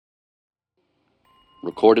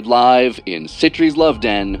Recorded live in Citri's Love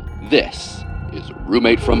Den, this is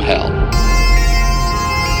Roommate from Hell.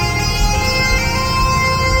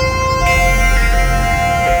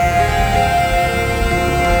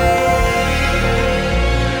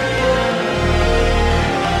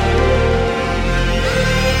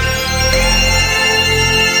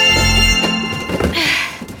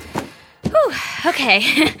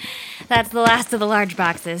 Okay, that's the last of the large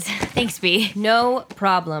boxes. Thanks, Bea. No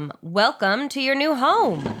problem. Welcome to your new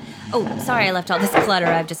home. Oh, sorry I left all this clutter.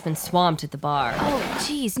 I've just been swamped at the bar. Oh,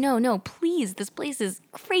 geez, no, please. This place is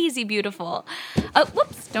crazy beautiful.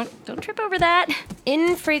 Whoops, don't trip over that.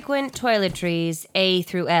 Infrequent toiletries, A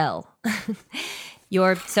through L.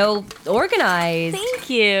 You're so organized. Thank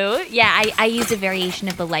you. Yeah, I used a variation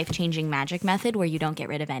of the life-changing magic method where you don't get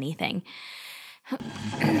rid of anything.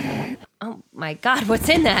 Oh my God, what's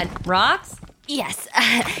in that? Rocks? Yes,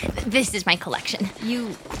 this is my collection.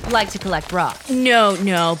 You like to collect rocks?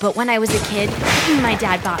 No, but when I was a kid, my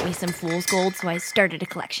dad bought me some fool's gold, so I started a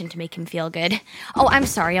collection to make him feel good. Oh, I'm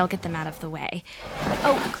sorry, I'll get them out of the way.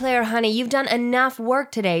 Oh, Claire, honey, you've done enough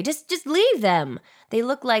work today. Just leave them. They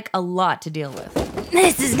look like a lot to deal with.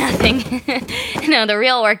 This is nothing. No, the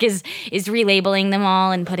real work is relabeling them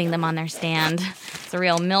all and putting them on their stand. It's a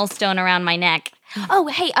real millstone around my neck. Oh,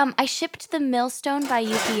 hey, I shipped the millstone by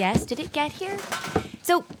UPS. Did it get here?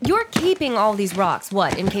 So you're keeping all these rocks,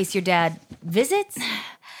 what, in case your dad visits?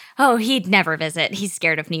 Oh, he'd never visit. He's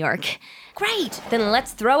scared of New York. Great, then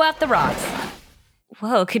let's throw out the rocks.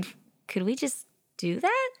 Whoa, could we just do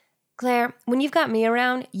that? Claire, when you've got me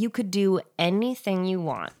around, you could do anything you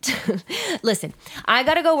want. Listen, I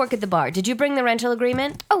gotta go work at the bar. Did you bring the rental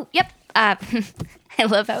agreement? Oh, yep. I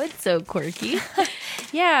love how it's so quirky.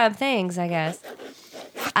 Yeah, thanks, I guess.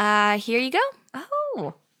 Here you go.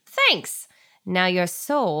 Oh, thanks. Now your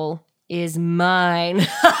soul is mine.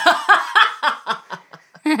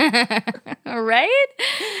 Right?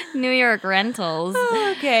 New York rentals.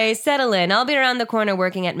 Okay, settle in. I'll be around the corner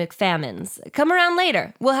working at McFammon's. Come around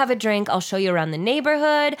later. We'll have a drink. I'll show you around the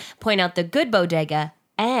neighborhood, point out the good bodega,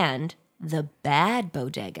 and the bad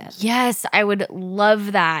bodega. Yes, I would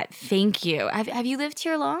love that. Thank you. Have you lived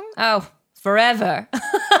here long? Oh, forever.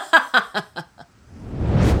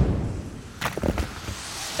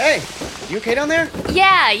 Hey, you okay down there?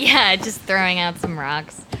 Yeah, just throwing out some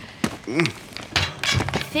rocks.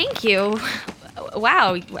 Thank you.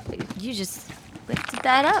 Wow, you just lifted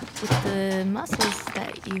that up with the muscles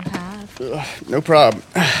that you have. No problem.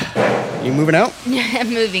 You moving out?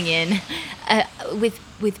 I'm moving in.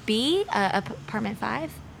 With Bea, apartment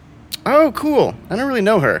 5. Oh, cool. I don't really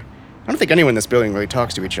know her. I don't think anyone in this building really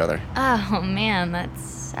talks to each other. Oh, man, that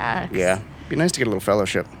sucks. Yeah, be nice to get a little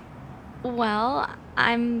fellowship. Well,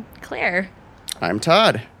 I'm Claire. I'm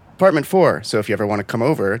Todd. Apartment 4, so if you ever want to come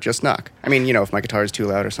over, just knock. I mean, if my guitar's too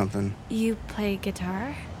loud or something. You play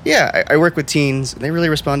guitar? Yeah, I work with teens. They really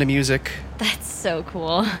respond to music. That's so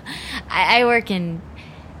cool. I work in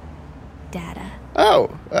data.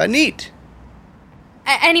 Oh, neat.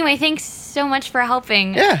 Anyway, thanks so much for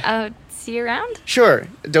helping. Yeah. See you around? Sure.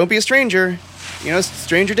 Don't be a stranger.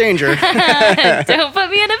 Stranger danger. Don't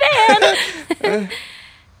put me in a van.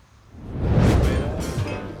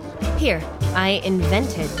 Here, I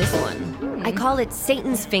invented this one. I call it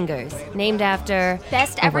Satan's Fingers, named after...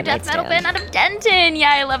 Best ever death metal band out of Denton.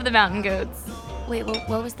 Yeah, I love the Mountain Goats. Wait,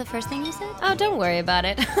 what was the first thing you said? Oh, don't worry about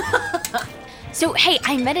it. So, hey,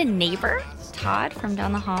 I met a neighbor, Todd, from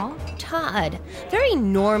down the hall. Todd. Very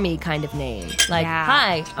normie kind of name. Like, Yeah.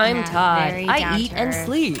 Hi, I'm Yeah, Todd. very I down eat to and earth.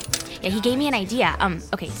 sleep. Yeah, he gave me an idea.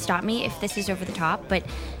 Okay, stop me if this is over the top, but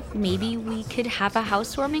maybe we could have a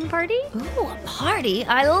housewarming party? Ooh, a party?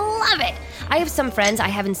 I love it. I have some friends I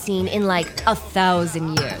haven't seen in like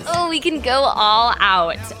 1,000 years. Oh, we can go all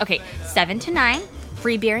out. Okay, 7 to 9,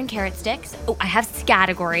 free beer and carrot sticks. Oh, I have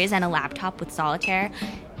categories and a laptop with solitaire.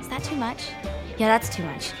 Is that too much? Yeah, that's too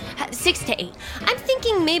much. 6 to 8. I'm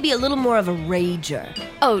thinking maybe a little more of a rager.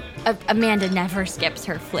 Oh, Amanda never skips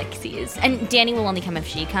her flixies. And Danny will only come if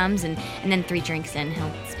she comes, and then 3 drinks in,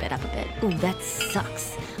 he'll spit up a bit. Ooh, that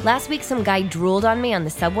sucks. Last week some guy drooled on me on the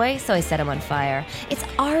subway, so I set him on fire. It's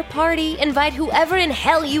our party. Invite whoever in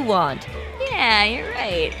hell you want. Yeah, you're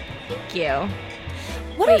right. Thank you.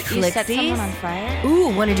 What Wait, are you set flixies? someone on fire?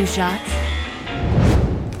 Ooh, wanna do shots?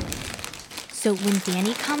 So when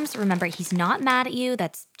Danny comes, remember, he's not mad at you.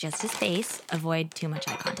 That's just his face. Avoid too much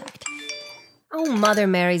eye contact. Oh, Mother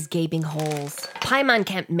Mary's gaping holes. Paimon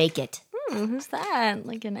can't make it. Who's that?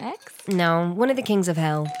 Like an ex? No, one of the kings of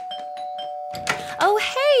hell. Oh,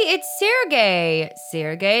 hey, it's Sergey.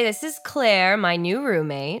 Sergey, this is Claire, my new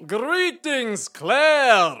roommate. Greetings,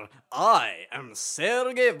 Claire. I am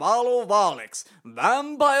Sergei Valovalix,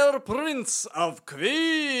 Vampire Prince of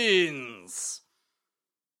Queens.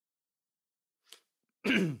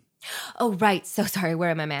 Oh, right. So sorry.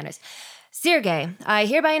 Where are my manners? Sergei, I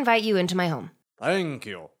hereby invite you into my home. Thank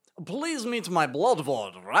you. Please meet my blood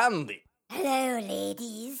ward, Randy. Hello,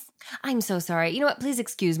 ladies. I'm so sorry. You know what? Please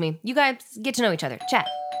excuse me. You guys get to know each other. Chat.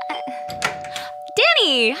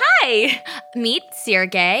 Danny, hi! Meet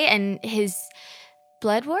Sergei and his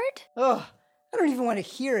blood ward? Ugh, I don't even want to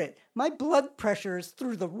hear it. My blood pressure is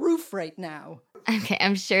through the roof right now. Okay,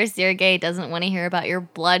 I'm sure Sergei doesn't want to hear about your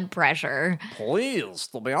blood pressure. Please,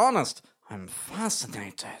 to be honest, I'm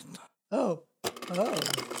fascinated. Oh.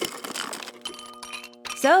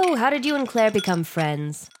 So, how did you and Claire become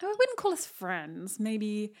friends? Oh, I wouldn't call us friends.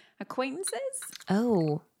 Maybe acquaintances?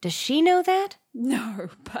 Oh, does she know that? No,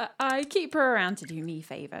 but I keep her around to do me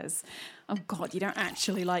favors. Oh God, you don't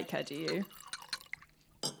actually like her, do you?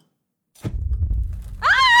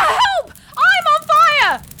 Ah, help! I'm on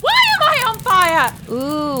fire! Why am I on fire?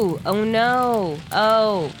 Ooh, oh no.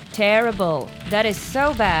 Oh, terrible. That is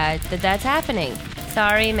so bad that that's happening.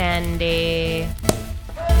 Sorry, Mandy.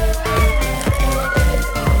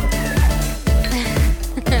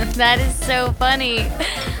 That is so funny.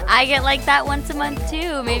 I get like that once a month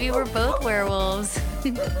too. Maybe we're both werewolves.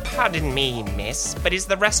 Pardon me, miss, but is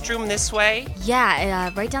the restroom this way?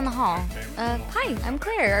 Yeah, right down the hall. Hi, I'm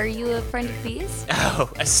Claire. Are you a friend of Bee's?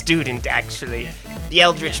 Oh, a student, actually. The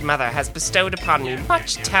Eldritch Mother has bestowed upon me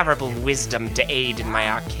much terrible wisdom to aid in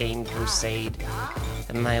my arcane crusade,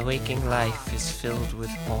 and my waking life is filled with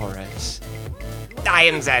horrors. I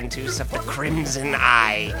am Xantus of the Crimson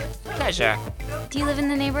Eye. Pleasure. Do you live in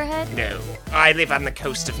the neighborhood? No, I live on the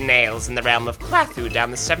coast of Nails in the realm of Clathu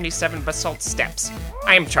down the 77 basalt steps.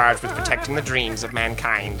 I am charged with protecting the dreams of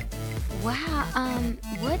mankind. Wow,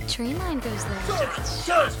 what train line goes there?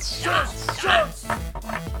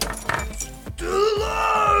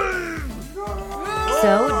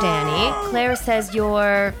 So, Danny, Claire says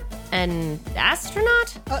you're an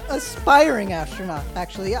astronaut? Aspiring astronaut,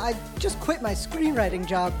 actually. I just quit my screenwriting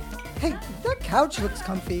job. Hey, that couch looks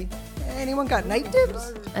comfy. Anyone got night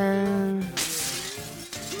dibs? And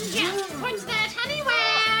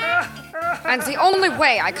the only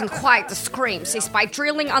way I can quiet the screams is by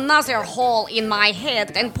drilling another hole in my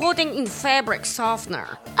head and putting in fabric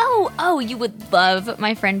softener. Oh, you would love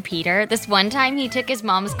my friend Peter. This one time he took his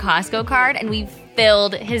mom's Costco card and we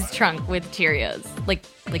filled his trunk with Cheerios.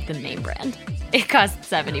 Like the name brand. It cost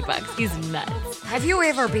 $70. He's nuts. Have you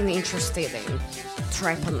ever been interested in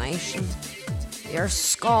trepanation? Your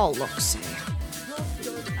skull looks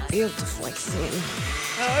beautifully thin.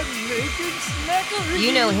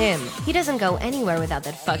 You know him. He doesn't go anywhere without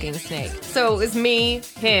that fucking snake. So it was me,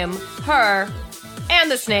 him, her,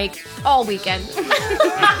 and the snake all weekend.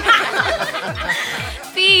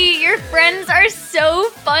 Bea, your friends are so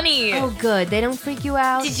funny. Oh, good. They don't freak you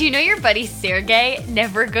out? Did you know your buddy Sergei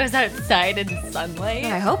never goes outside in sunlight?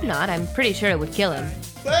 I hope not. I'm pretty sure it would kill him.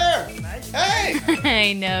 Claire! Hey!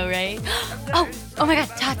 I know, right? Oh my God,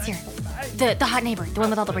 Todd's here. The hot neighbor, the one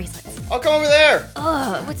with all the bracelets. I'll come over there.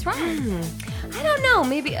 Ugh, what's wrong? I don't know.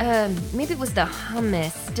 Maybe it was the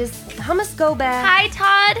hummus. Does hummus go bad? Hi,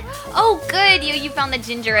 Todd. Oh, good. You found the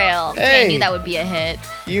ginger ale. Hey. I knew that would be a hit.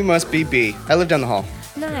 You must be B. I live down the hall.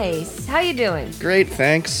 Nice. How you doing? Great,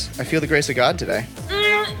 thanks. I feel the grace of God today.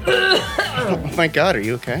 Oh my God, are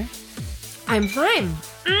you okay? I'm fine.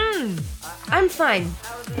 I'm fine.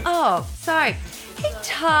 Oh, sorry. Hey,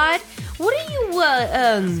 Todd. What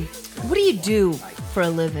do you do for a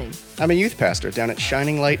living? I'm a youth pastor down at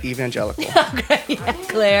Shining Light Evangelical. Okay, yeah,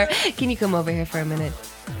 Claire, can you come over here for a minute?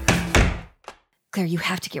 Claire, you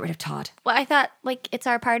have to get rid of Todd. Well, I thought, it's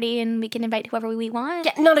our party and we can invite whoever we want.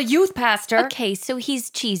 Yeah, not a youth pastor. Okay, so he's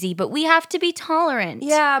cheesy, but we have to be tolerant.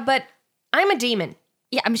 Yeah, but I'm a demon.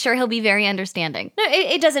 Yeah, I'm sure he'll be very understanding. No,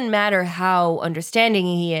 it doesn't matter how understanding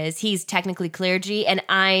he is. He's technically clergy, and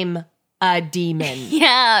I'm a demon.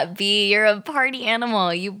 Yeah, Bea, you're a party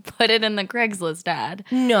animal. You put it in the Craigslist ad.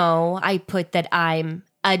 No, I put that I'm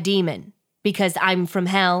a demon because I'm from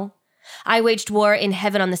hell. I waged war in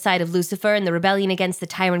heaven on the side of Lucifer in the rebellion against the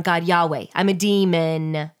tyrant god Yahweh. I'm a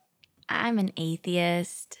demon. I'm an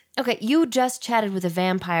atheist. Okay, you just chatted with a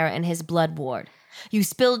vampire and his blood ward. You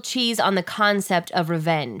spilled cheese on the concept of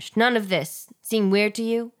revenge. None of this seem weird to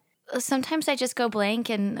you? Sometimes I just go blank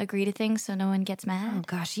and agree to things so no one gets mad. Oh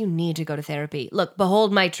gosh, you need to go to therapy. Look,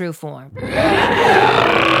 behold my true form.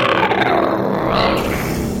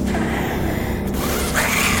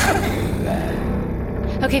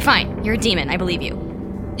 Okay, fine. You're a demon. I believe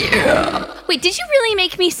you. Yeah. Wait, did you really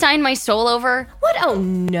make me sign my soul over? What Oh,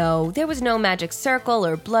 no. There was no magic circle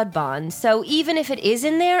or blood bond, so even if it is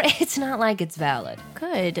in there, it's not like it's valid.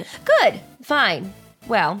 Good. Good. Fine.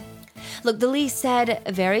 Well, look, the lease said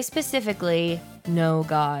very specifically, no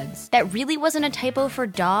gods. That really wasn't a typo for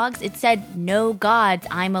dogs. It said, no gods,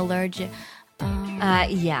 I'm allergic.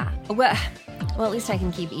 Yeah. Well, at least I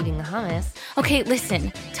can keep eating the hummus. Okay,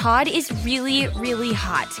 listen. Todd is really, really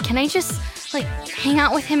hot. Can I just, hang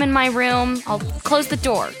out with him in my room? I'll close the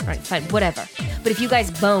door. All right, fine, whatever. But if you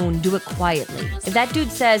guys bone, do it quietly. If that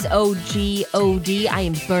dude says OG-OD, I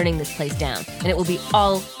am burning this place down. And it will be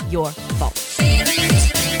all your fault.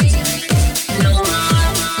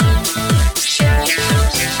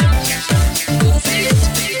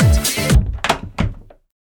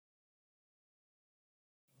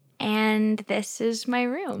 And this is my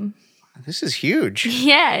room. This is huge.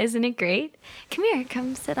 Yeah, isn't it great? Come here,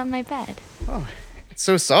 come sit on my bed. Oh, it's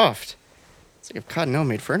so soft. It's like if Cottonelle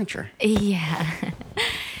made furniture. Yeah.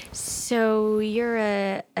 So you're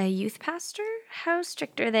a youth pastor? How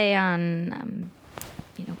strict are they on,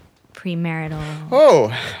 premarital?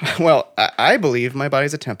 Oh, well, I believe my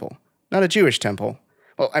body's a temple, not a Jewish temple.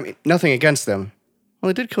 Well, I mean, nothing against them. Well,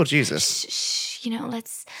 they did kill Jesus. Shh,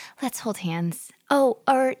 let's hold hands. Oh,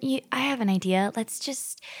 I have an idea. Let's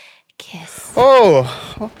just kiss.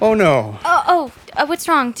 Oh no. What's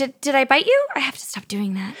wrong? Did I bite you? I have to stop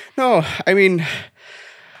doing that. No, I mean,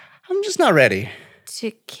 I'm just not ready.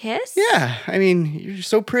 To kiss? Yeah, I mean, you're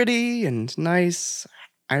so pretty and nice.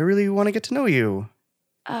 I really want to get to know you.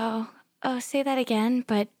 Oh, say that again,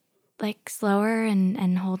 but slower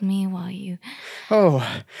and hold me while you...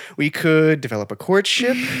 Oh, we could develop a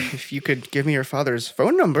courtship if you could give me your father's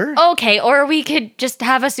phone number. Okay, or we could just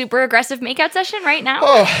have a super aggressive makeout session right now.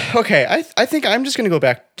 Oh, okay. I think I'm just going to go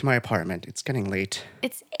back to my apartment. It's getting late.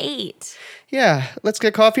 It's 8. Yeah, let's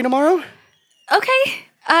get coffee tomorrow?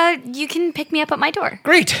 Okay. You can pick me up at my door.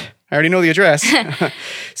 Great. I already know the address.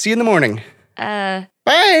 See you in the morning. Bye.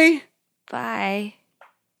 Bye.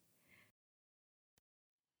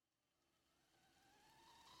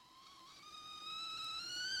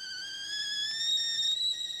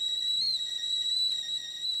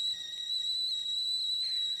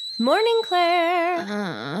 Morning,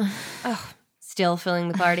 Claire. Still filling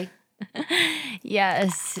the party?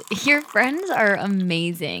 Yes. Your friends are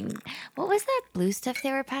amazing. What was that blue stuff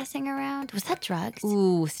they were passing around? Was that drugs?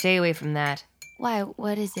 Ooh, stay away from that. Why?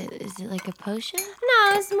 What is it? Is it like a potion?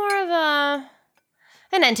 No, it's more of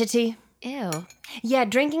an entity. Ew. Yeah,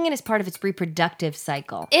 drinking it is part of its reproductive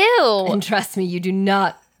cycle. Ew. And trust me, you do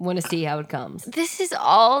not want to see how it comes. This is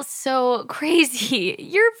all so crazy.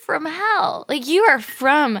 You're from hell. You are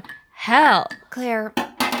from hell. Claire,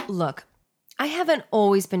 look, I haven't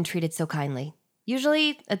always been treated so kindly.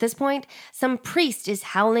 Usually, at this point, some priest is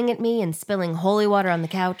howling at me and spilling holy water on the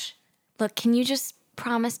couch. Look, can you just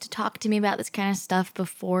promise to talk to me about this kind of stuff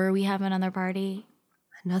before we have another party?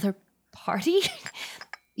 Another party?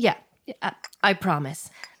 Yeah, I promise.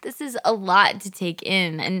 This is a lot to take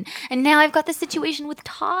in, and now I've got the situation with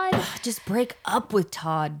Todd. Just break up with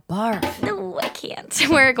Todd. Barf. No, I can't.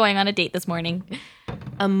 We're going on a date this morning.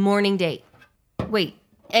 A morning date. Wait,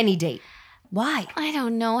 any date. Why? I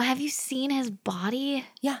don't know. Have you seen his body?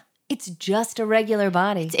 Yeah, it's just a regular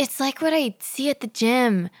body. It's like what I see at the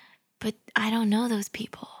gym, but I don't know those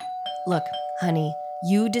people. Look, honey,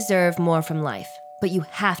 you deserve more from life, but you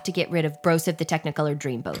have to get rid of Broseph the Technicolor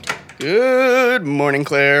Dreamboat. Good morning,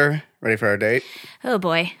 Claire. Ready for our date? Oh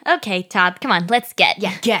boy. Okay, Todd, come on, let's get.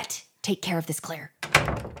 Yeah, get. Take care of this, Claire.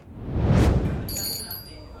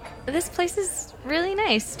 This place is really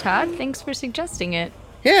nice, Todd. Thanks for suggesting it.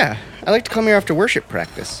 Yeah, I like to come here after worship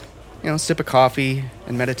practice. Sip a coffee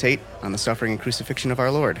and meditate on the suffering and crucifixion of our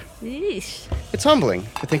Lord. Eesh. It's humbling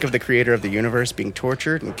to think of the creator of the universe being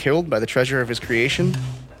tortured and killed by the treasure of his creation.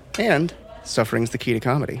 And suffering's the key to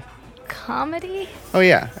comedy. Comedy? Oh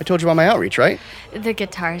yeah, I told you about my outreach, right? The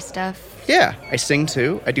guitar stuff. Yeah, I sing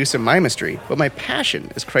too, I do some mimistry, but my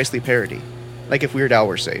passion is Christly parody. Like if Weird Al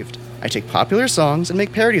were saved. I take popular songs and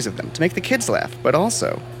make parodies of them to make the kids laugh, but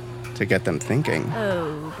also to get them thinking.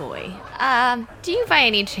 Oh boy. Do you by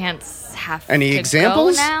any chance have any to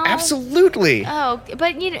examples? Go now? Absolutely. Oh,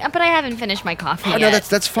 but I haven't finished my coffee yet. No,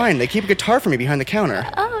 that's fine. They keep a guitar for me behind the counter.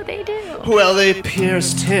 Oh, they do. Well, they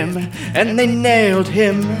pierced him and they nailed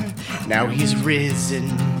him. Now he's risen.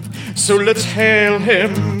 So let's hail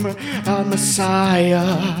him, our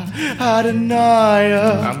Messiah, Adonai.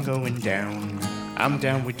 I'm going down. I'm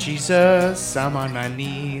down with Jesus. I'm on my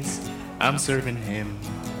knees. I'm serving him.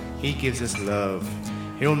 He gives us love.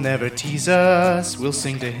 He'll never tease us. We'll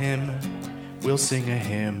sing to him we'll sing a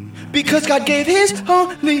hymn. Because God gave his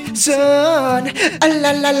only son.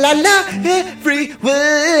 La la la la,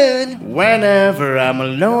 everyone. Whenever I'm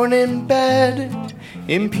alone in bed,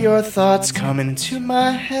 impure thoughts come into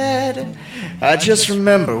my head. I just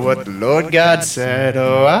remember what the Lord God said.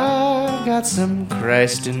 Oh, I got some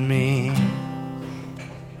Christ in me.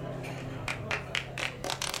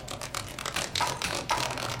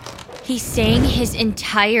 He sang his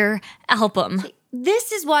entire album.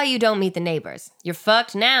 This is why you don't meet the neighbors. You're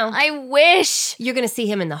fucked now. I wish. You're gonna see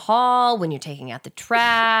him in the hall when you're taking out the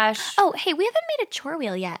trash. Oh, hey, we haven't made a chore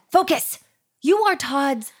wheel yet. Focus! You are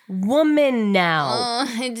Todd's woman now.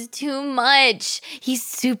 It's too much. He's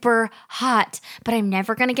super hot, but I'm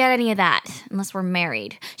never gonna get any of that unless we're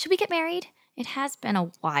married. Should we get married? It has been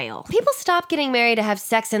a while. People stopped getting married to have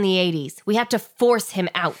sex in the 80s. We have to force him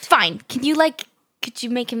out. Fine. Could you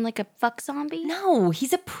make him like a fuck zombie? No,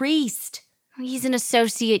 he's a priest. He's an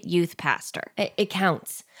associate youth pastor. It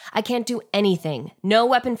counts. I can't do anything. No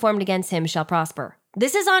weapon formed against him shall prosper.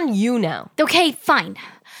 This is on you now. Okay, fine.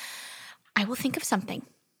 I will think of something.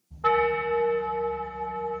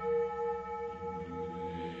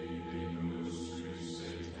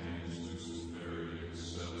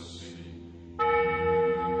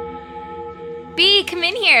 B, come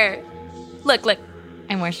in here. Look.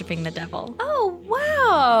 I'm worshiping the devil. Oh,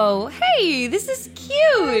 wow. Hey, this is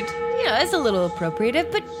cute. You know, it's a little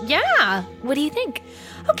appropriative, but yeah. What do you think?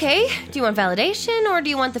 Okay, do you want validation or do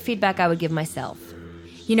you want the feedback I would give myself?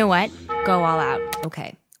 You know what? Go all out.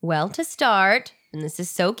 Okay, well, to start, and this is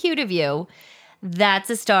so cute of you, that's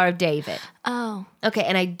a Star of David. Oh. Okay,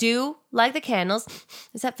 and I do like the candles.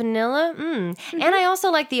 Is that vanilla? Mm-hmm. And I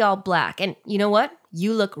also like the all black. And you know what?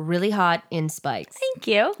 You look really hot in spikes. Thank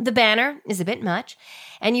you. The banner is a bit much.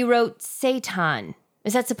 And you wrote Satan.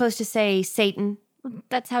 Is that supposed to say Satan?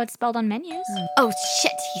 That's how it's spelled on menus. Oh,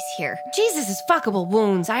 shit, he's here. Jesus' fuckable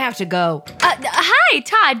wounds. I have to go. Hi,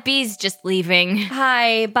 Todd. B's just leaving.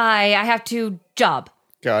 Hi, bye. I have to job.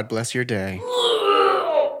 God bless your day.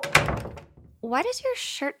 Why does your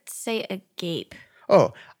shirt say agape?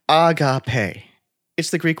 Oh, agape.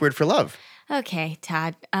 It's the Greek word for love. Okay,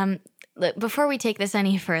 Todd. Look, before we take this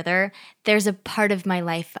any further, there's a part of my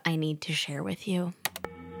life I need to share with you.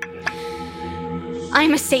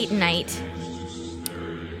 I'm a Satanite.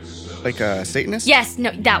 Like a Satanist? Yes,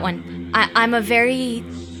 no, that one. I'm a very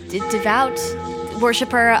devout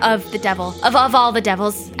worshiper of the devil, of all the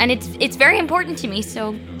devils, and it's very important to me,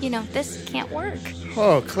 so, this can't work.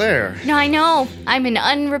 Oh, Claire. No, I know. I'm an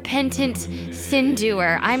unrepentant sin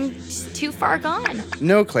doer. I'm just too far gone.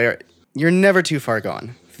 No, Claire. You're never too far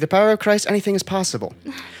gone. Through the power of Christ, anything is possible.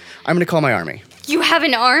 I'm going to call my army. You have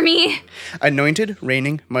an army? Anointed,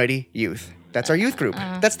 reigning, mighty youth. That's our youth group.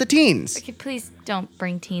 That's the teens. Okay, please don't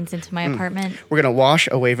bring teens into my apartment. We're going to wash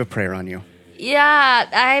a wave of prayer on you. Yeah,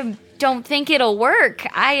 I don't think it'll work.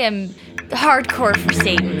 I am hardcore for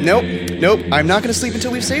Satan. Nope. I'm not going to sleep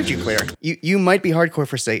until we've saved you, Claire. You might be hardcore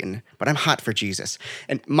for Satan, but I'm hot for Jesus.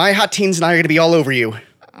 And my hot teens and I are going to be all over you.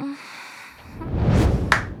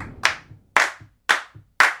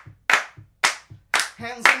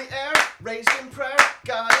 Hands in the air, raised in prayer,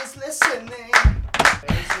 God is listening.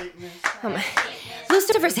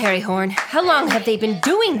 Lucifer's Harry Horn, how long have they been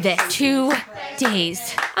doing this? 2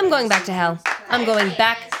 days. I'm going back to hell. I'm going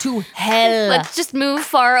back to hell. Let's just move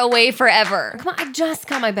far away forever. Come on, I just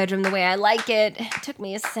got my bedroom the way I like it. It took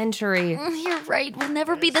me a century. You're right. We'll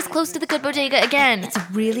never be this close to the good bodega again. It's a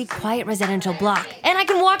really quiet residential block, and I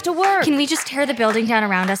can walk to work. Can we just tear the building down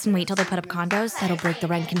around us and wait till they put up condos? That'll break the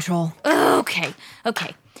rent control. Okay.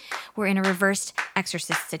 We're in a reversed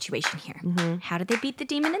exorcist situation here. Mm-hmm. How did they beat the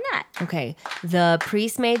demon in that? Okay, the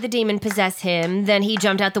priest made the demon possess him, then he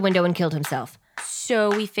jumped out the window and killed himself.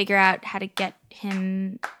 So we figure out how to get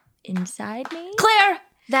him inside me? Claire!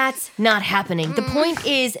 That's not happening. The point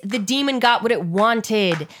is, the demon got what it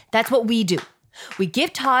wanted. That's what we do. We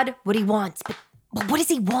give Todd what he wants, but what does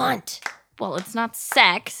he want? Well, it's not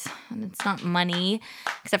sex, and it's not money,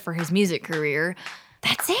 except for his music career.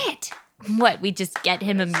 That's it. What, we just get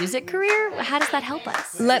him a music career? How does that help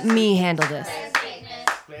us? Let me handle this.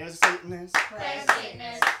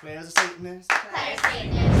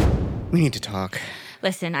 We need to talk.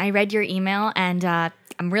 Listen, I read your email, and I'm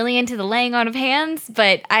really into the laying on of hands,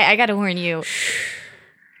 but I gotta warn you.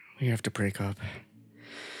 We have to break up.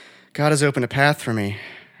 God has opened a path for me.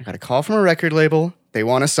 I got a call from a record label. They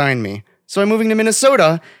want to sign me. So I'm moving to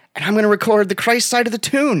Minnesota, and I'm going to record the Christ side of the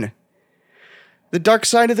tune. The Dark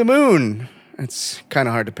Side of the Moon. It's kind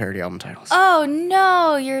of hard to parody album titles. Oh,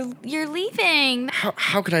 no, you're leaving.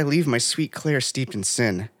 How could I leave my sweet Claire steeped in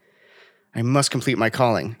sin? I must complete my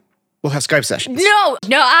calling. We'll have Skype sessions. No,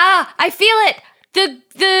 I feel it.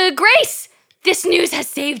 The grace. This news has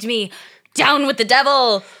saved me. Down with the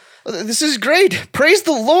devil. This is great. Praise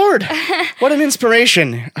the Lord. What an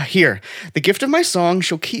inspiration. Here, the gift of my song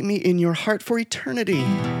shall keep me in your heart for eternity.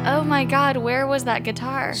 Oh my God, where was that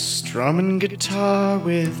guitar? Strumming guitar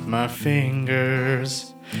with my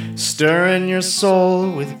fingers, stirring your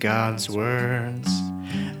soul with God's words.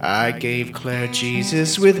 I gave Claire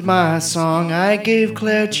Jesus with my song. I gave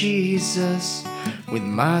Claire Jesus with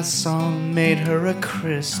my song. Made her a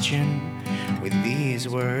Christian. With these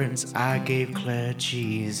words, I gave Claire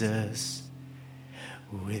Jesus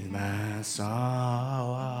with my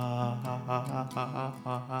song.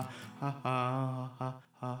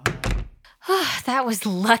 That was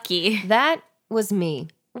lucky. That was me.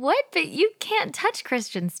 What? But you can't touch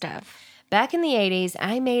Christian stuff. Back in the 80s,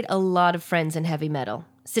 I made a lot of friends in heavy metal.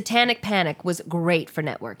 Satanic Panic was great for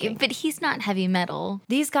networking. But he's not heavy metal.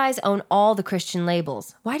 These guys own all the Christian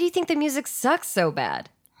labels. Why do you think the music sucks so bad?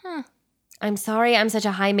 I'm sorry I'm such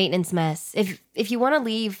a high-maintenance mess. If you want to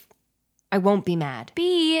leave, I won't be mad.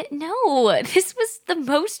 B, no. This was the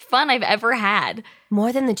most fun I've ever had.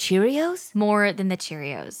 More than the Cheerios? More than the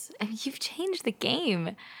Cheerios. I mean, you've changed the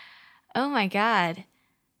game. Oh my God.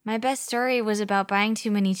 My best story was about buying too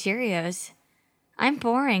many Cheerios. I'm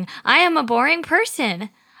boring. I am a boring person.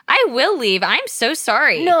 I will leave. I'm so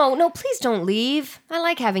sorry. No, please don't leave. I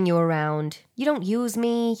like having you around. You don't use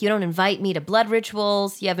me. You don't invite me to blood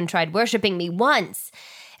rituals. You haven't tried worshiping me once.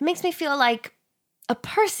 It makes me feel like a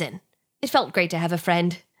person. It felt great to have a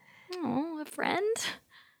friend. Oh, a friend?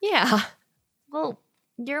 Yeah. Well,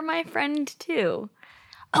 you're my friend too.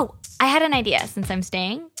 Oh, I had an idea since I'm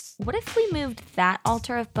staying. What if we moved that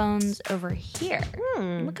altar of bones over here?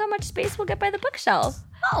 Look how much space we'll get by the bookshelf.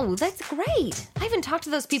 Oh, that's great. I haven't talked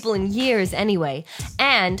to those people in years anyway.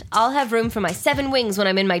 And I'll have room for my 7 wings when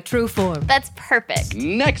I'm in my true form. That's perfect.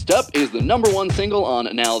 Next up is the #1 single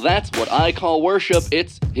on Now That's What I Call Worship.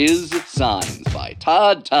 It's His Signs by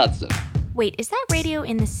Todd Todson. Wait, is that radio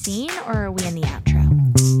in the scene or are we in the outro?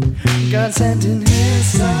 God sent in His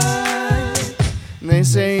signs. They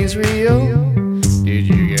say He's real. Did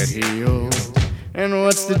you get healed? And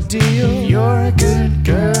what's the deal? You're a good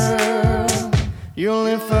girl. You'll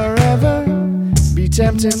live forever. Be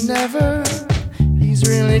tempted never. He's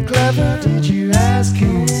really clever. Did you ask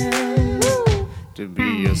Him to be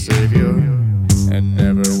your savior and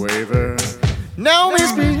never waver? No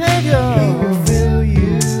misbehavior. He will fill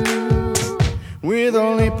you with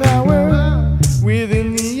only power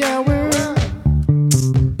within the hour.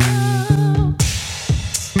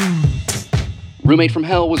 Roommate from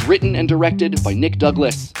Hell was written and directed by Nick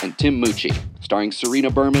Douglas and Tim Mucci, starring Serena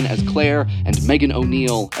Berman as Claire and Megan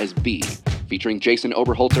O'Neill as Bee, featuring Jason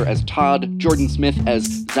Oberholzer as Todd, Jordan Smith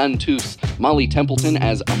as Xantus, Molly Templeton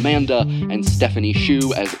as Amanda, and Stephanie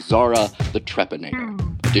Shu as Zara the Trepanator.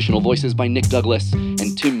 Additional voices by Nick Douglas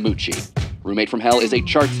and Tim Mucci. Roommate from Hell is a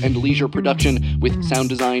Charts and Leisure production with sound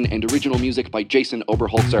design and original music by Jason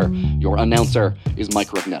Oberholzer. Your announcer is Mike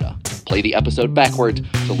Rugnetta. Play the episode backward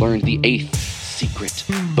to learn the 8th secret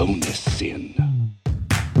bonus sin.